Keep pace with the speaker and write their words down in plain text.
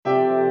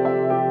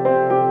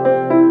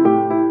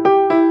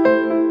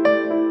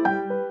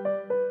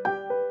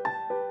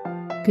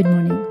Good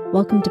morning.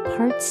 Welcome to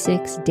Part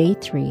 6, Day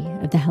 3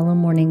 of the Hello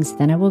Mornings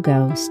Then I Will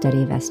Go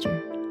study of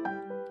Esther.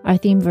 Our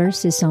theme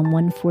verse is Psalm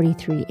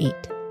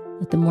 143:8.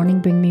 Let the morning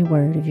bring me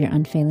word of your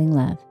unfailing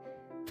love,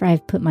 for I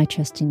have put my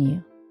trust in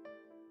you.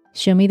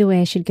 Show me the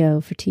way I should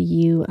go, for to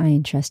you I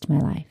entrust my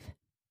life.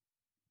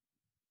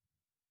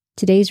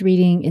 Today's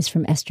reading is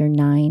from Esther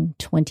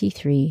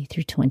 9:23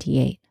 through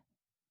 28.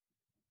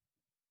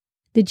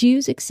 The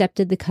Jews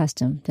accepted the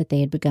custom that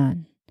they had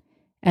begun,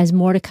 as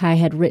Mordecai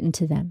had written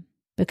to them,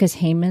 because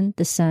Haman,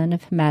 the son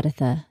of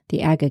Hammedatha, the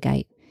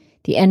Agagite,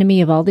 the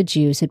enemy of all the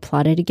Jews, had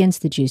plotted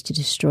against the Jews to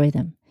destroy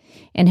them,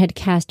 and had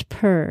cast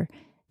pur,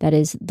 that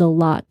is, the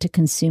lot to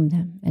consume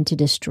them and to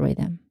destroy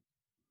them.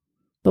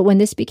 But when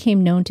this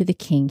became known to the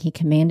king, he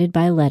commanded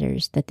by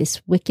letters that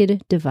this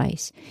wicked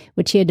device,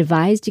 which he had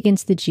devised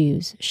against the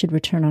Jews, should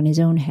return on his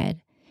own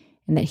head,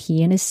 and that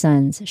he and his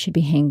sons should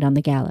be hanged on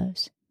the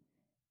gallows.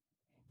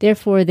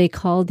 Therefore they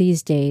called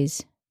these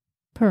days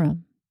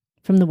Purim,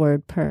 from the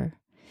word pur.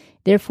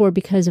 Therefore,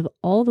 because of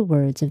all the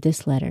words of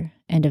this letter,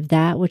 and of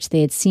that which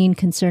they had seen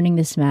concerning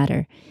this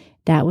matter,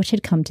 that which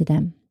had come to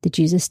them, the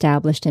Jews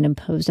established and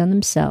imposed on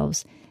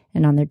themselves,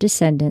 and on their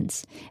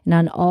descendants, and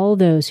on all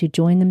those who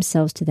joined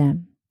themselves to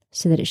them,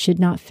 so that it should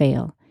not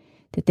fail,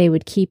 that they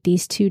would keep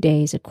these 2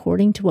 days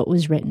according to what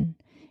was written,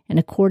 and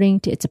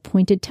according to its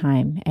appointed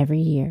time every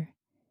year,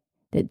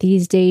 that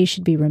these days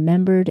should be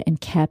remembered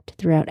and kept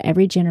throughout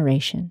every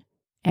generation,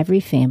 every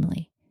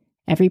family,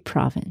 every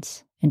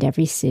province, and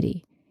every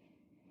city,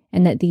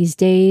 and that these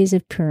days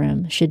of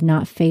Purim should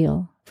not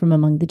fail from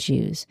among the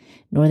Jews,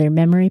 nor their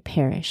memory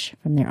perish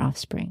from their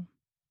offspring.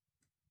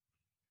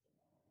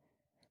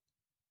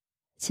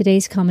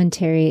 Today's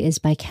commentary is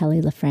by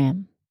Kelly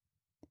Lafram.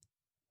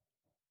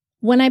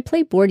 When I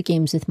play board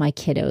games with my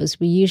kiddos,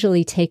 we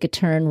usually take a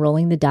turn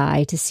rolling the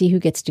die to see who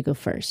gets to go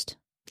first.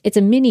 It's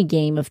a mini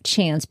game of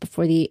chance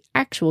before the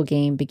actual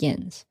game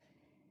begins.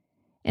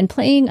 And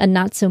playing a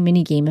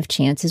not-so-mini game of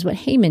chance is what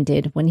Haman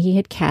did when he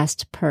had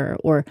cast pur,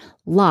 or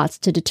lots,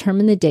 to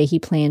determine the day he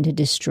planned to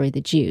destroy the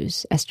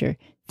Jews, Esther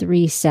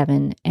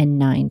 3:7 and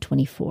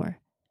 9:24.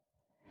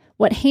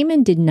 What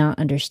Haman did not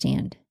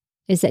understand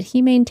is that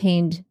he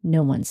maintained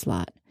no one's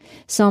lot.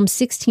 Psalm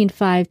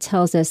 16:5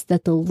 tells us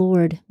that the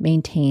Lord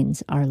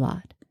maintains our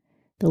lot.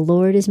 The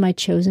Lord is my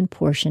chosen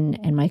portion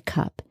and my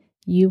cup.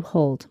 You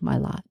hold my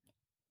lot.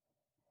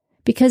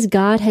 Because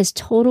God has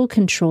total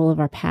control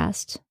of our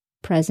past,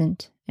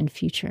 present, and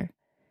future,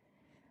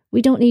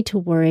 we don't need to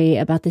worry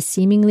about the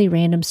seemingly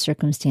random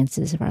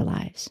circumstances of our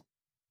lives.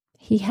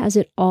 He has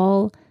it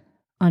all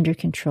under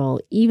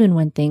control, even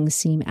when things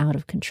seem out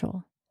of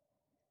control.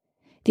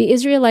 The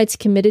Israelites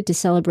committed to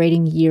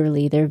celebrating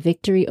yearly their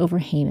victory over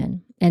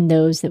Haman and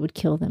those that would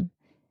kill them.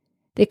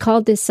 They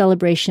called this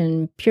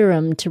celebration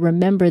Purim to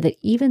remember that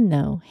even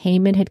though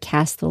Haman had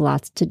cast the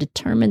lots to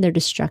determine their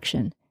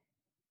destruction,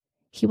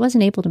 he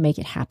wasn't able to make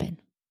it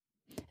happen.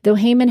 Though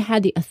Haman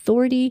had the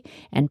authority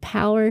and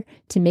power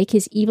to make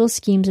his evil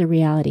schemes a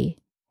reality,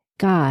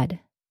 God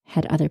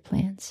had other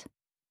plans.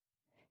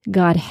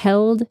 God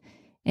held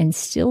and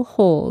still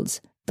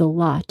holds the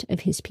lot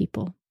of his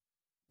people.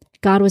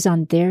 God was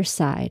on their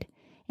side,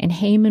 and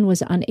Haman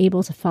was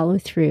unable to follow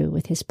through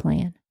with his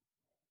plan.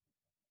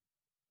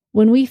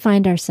 When we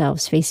find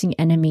ourselves facing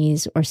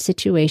enemies or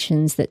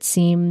situations that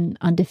seem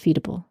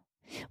undefeatable,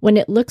 when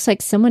it looks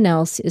like someone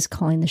else is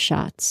calling the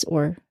shots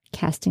or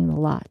casting the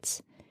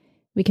lots,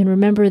 we can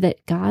remember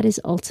that God is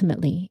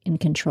ultimately in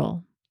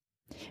control.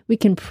 We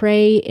can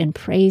pray and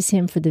praise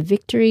him for the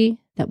victory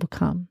that will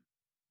come.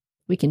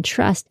 We can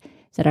trust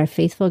that our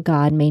faithful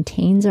God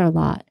maintains our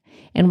lot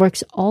and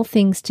works all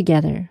things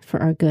together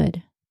for our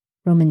good.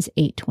 Romans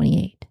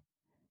 8:28.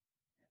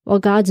 While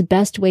God's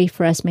best way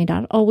for us may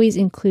not always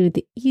include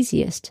the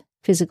easiest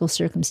physical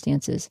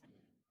circumstances,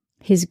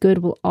 his good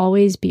will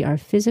always be our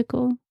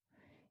physical,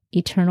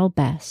 eternal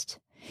best,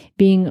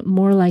 being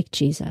more like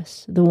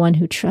Jesus, the one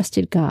who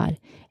trusted God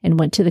and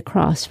went to the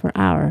cross for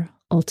our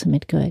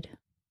ultimate good.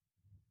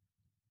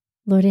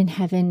 Lord in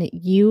heaven,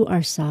 you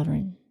are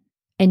sovereign,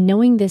 and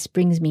knowing this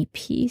brings me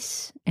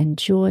peace and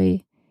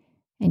joy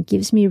and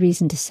gives me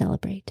reason to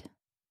celebrate.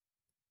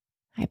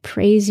 I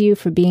praise you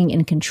for being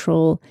in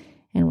control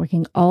and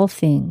working all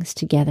things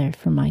together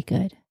for my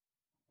good.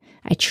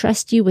 I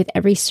trust you with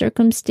every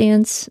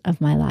circumstance of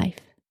my life.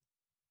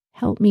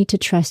 Help me to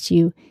trust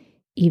you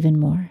even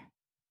more.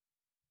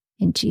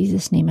 In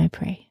Jesus' name I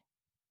pray.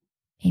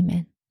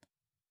 Amen.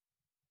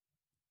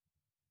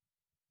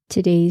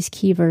 Today's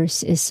key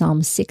verse is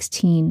Psalm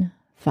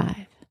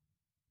 16:5.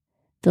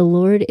 The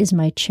Lord is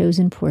my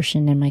chosen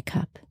portion and my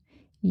cup.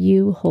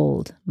 You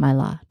hold my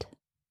lot.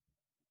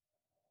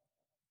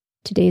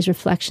 Today's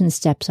reflection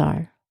steps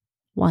are: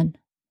 1.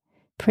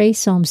 Pray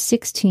Psalm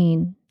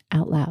 16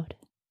 out loud.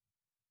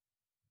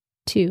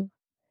 2.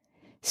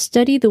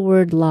 Study the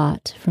word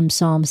lot from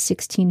Psalm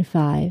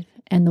 16:5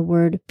 and the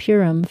word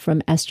Purim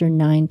from Esther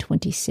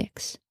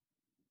 9:26.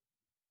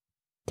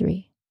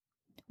 3.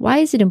 Why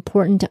is it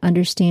important to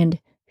understand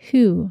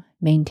who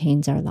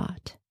maintains our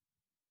lot?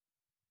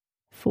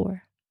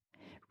 4.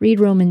 Read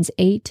Romans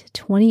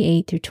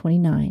 8:28 through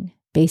 29,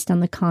 based on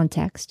the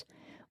context.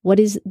 What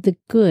is the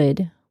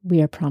good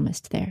we are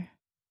promised there?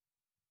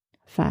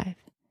 5.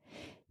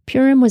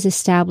 Purim was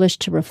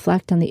established to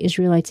reflect on the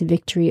Israelites'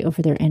 victory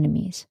over their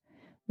enemies.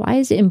 Why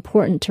is it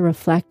important to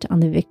reflect on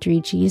the victory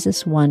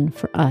Jesus won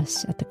for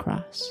us at the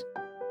cross?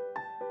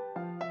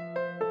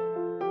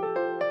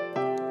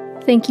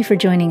 Thank you for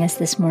joining us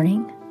this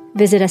morning.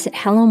 Visit us at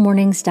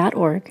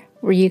hellomornings.org,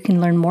 where you can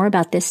learn more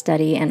about this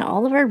study and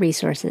all of our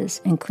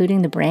resources,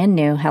 including the brand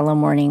new Hello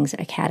Mornings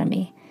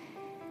Academy.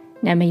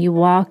 Now may you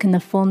walk in the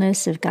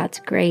fullness of God's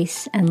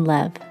grace and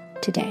love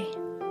today.